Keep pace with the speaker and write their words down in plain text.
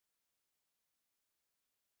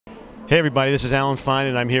Hey everybody, this is Alan Fine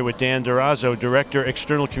and I'm here with Dan Durazo, Director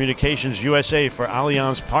External Communications USA for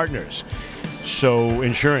Allianz Partners. So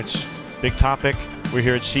insurance, big topic. We're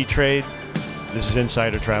here at C-Trade. This is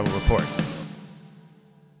Insider Travel Report.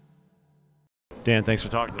 Dan, thanks for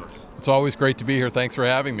talking to us. It's always great to be here. Thanks for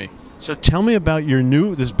having me. So tell me about your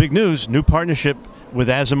this big news, new partnership with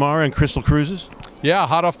Azamara and Crystal Cruises. Yeah,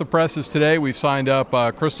 hot off the presses today, we've signed up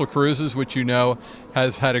Crystal Cruises, which you know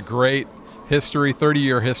has had a great history,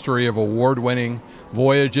 30-year history of award-winning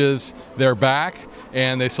voyages. They're back,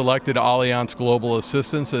 and they selected Allianz Global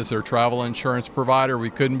Assistance as their travel insurance provider. We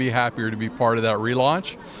couldn't be happier to be part of that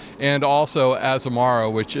relaunch. And also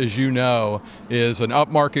Azamara, which, as you know, is an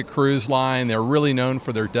upmarket cruise line. They're really known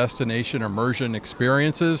for their destination immersion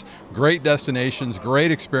experiences. Great destinations,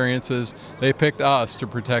 great experiences. They picked us to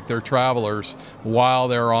protect their travelers while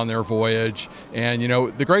they're on their voyage. And you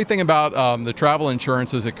know, the great thing about the travel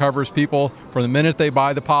insurance is it covers people from the minute they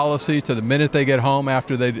buy the policy to the minute they get home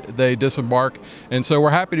after they disembark. And so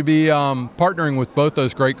we're happy to be partnering with both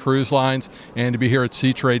those great cruise lines and to be here at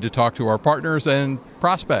C-Trade to talk to our partners and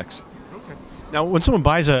prospects. Okay. Now, when someone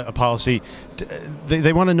buys a policy,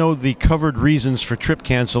 they want to know the covered reasons for trip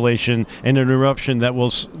cancellation and interruption that will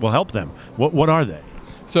help them. What are they?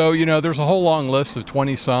 So, you know, there's a whole long list of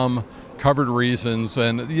 20-some covered reasons,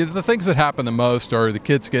 and the things that happen the most are the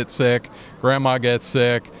kids get sick, grandma gets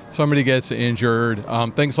sick, somebody gets injured,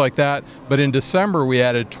 things like that. But in December, we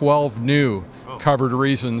added 12 new covered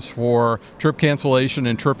reasons for trip cancellation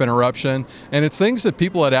and trip interruption, and it's things that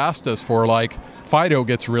people had asked us for, like Fido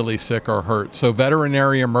gets really sick or hurt, so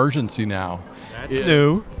veterinary emergency now. That's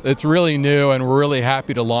new. It's really new, and we're really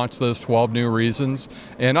happy to launch those 12 new reasons.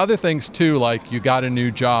 And other things too, like you got a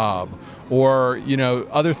new job, or you know,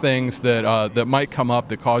 other things that might come up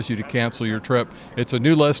that cause you to cancel your trip. It's a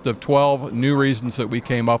new list of 12 new reasons that we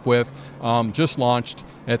came up with, just launched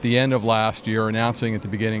at the end of last year, announcing at the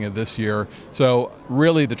beginning of this year. So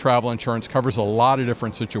really the travel insurance covers a lot of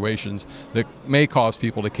different situations that may cause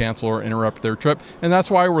people to cancel or interrupt their trip. And that's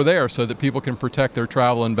why we're there, so that people can protect their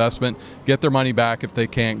travel investment, get their money back if they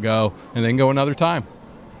can't go, and then go another time.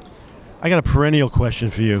 I got a perennial question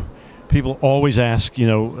for you. People always ask, you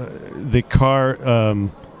know, the car,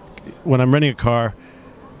 when I'm renting a car,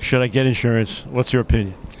 should I get insurance? What's your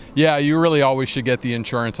opinion? Yeah, you really always should get the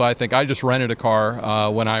insurance, I think. I just rented a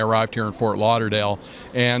car when I arrived here in Fort Lauderdale.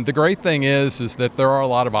 And the great thing is that there are a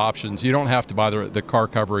lot of options. You don't have to buy the car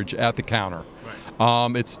coverage at the counter.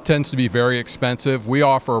 Right. It tends to be very expensive. We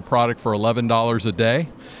offer a product for $11 a day,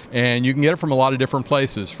 and you can get it from a lot of different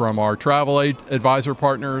places, from our travel advisor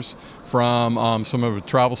partners, from some of the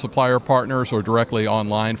travel supplier partners, or directly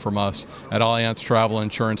online from us at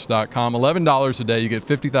AllianzTravelInsurance.com. $11 a day, you get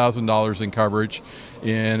 $50,000 in coverage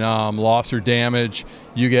in loss or damage.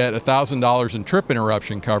 You get $1,000 in trip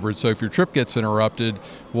interruption coverage, so if your trip gets interrupted,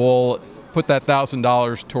 we'll put that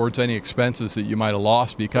 $1,000 towards any expenses that you might have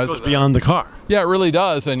lost because it goes beyond the car. Yeah, it really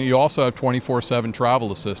does, and you also have 24/7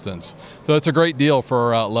 travel assistance. So it's a great deal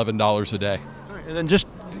for $11 a day. All right, and then just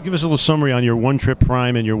give us a little summary on your One Trip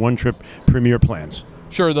Prime and your One Trip Premier plans.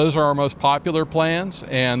 Sure, those are our most popular plans,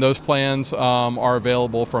 and those plans are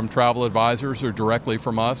available from travel advisors or directly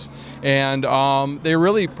from us. And they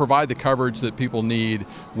really provide the coverage that people need,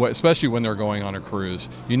 especially when they're going on a cruise.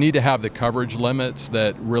 You need to have the coverage limits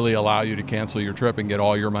that really allow you to cancel your trip and get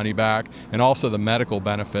all your money back, and also the medical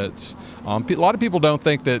benefits. A lot of people don't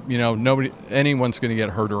think that anyone's going to get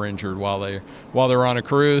hurt or injured while they're on a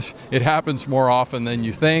cruise. It happens more often than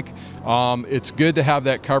you think. It's good to have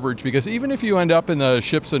that coverage, because even if you end up in the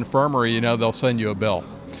ship's infirmary, they'll send you a bill.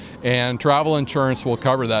 And travel insurance will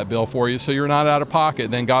cover that bill for you, so you're not out of pocket.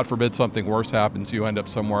 Then God forbid something worse happens, you end up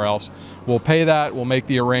somewhere else. We'll pay that, we'll make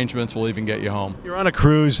the arrangements, we'll even get you home. You're on a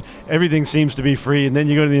cruise, everything seems to be free, and then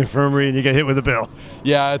you go to the infirmary and you get hit with a bill.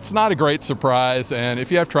 Yeah, it's not a great surprise, and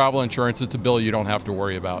if you have travel insurance, it's a bill you don't have to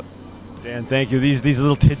worry about. Dan, thank you. These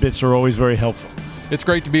little tidbits are always very helpful. It's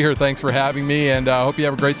great to be here. Thanks for having me, and I hope you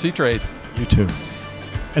have a great sea trade. You too.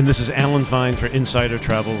 And this is Alan Fine for Insider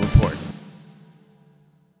Travel Report.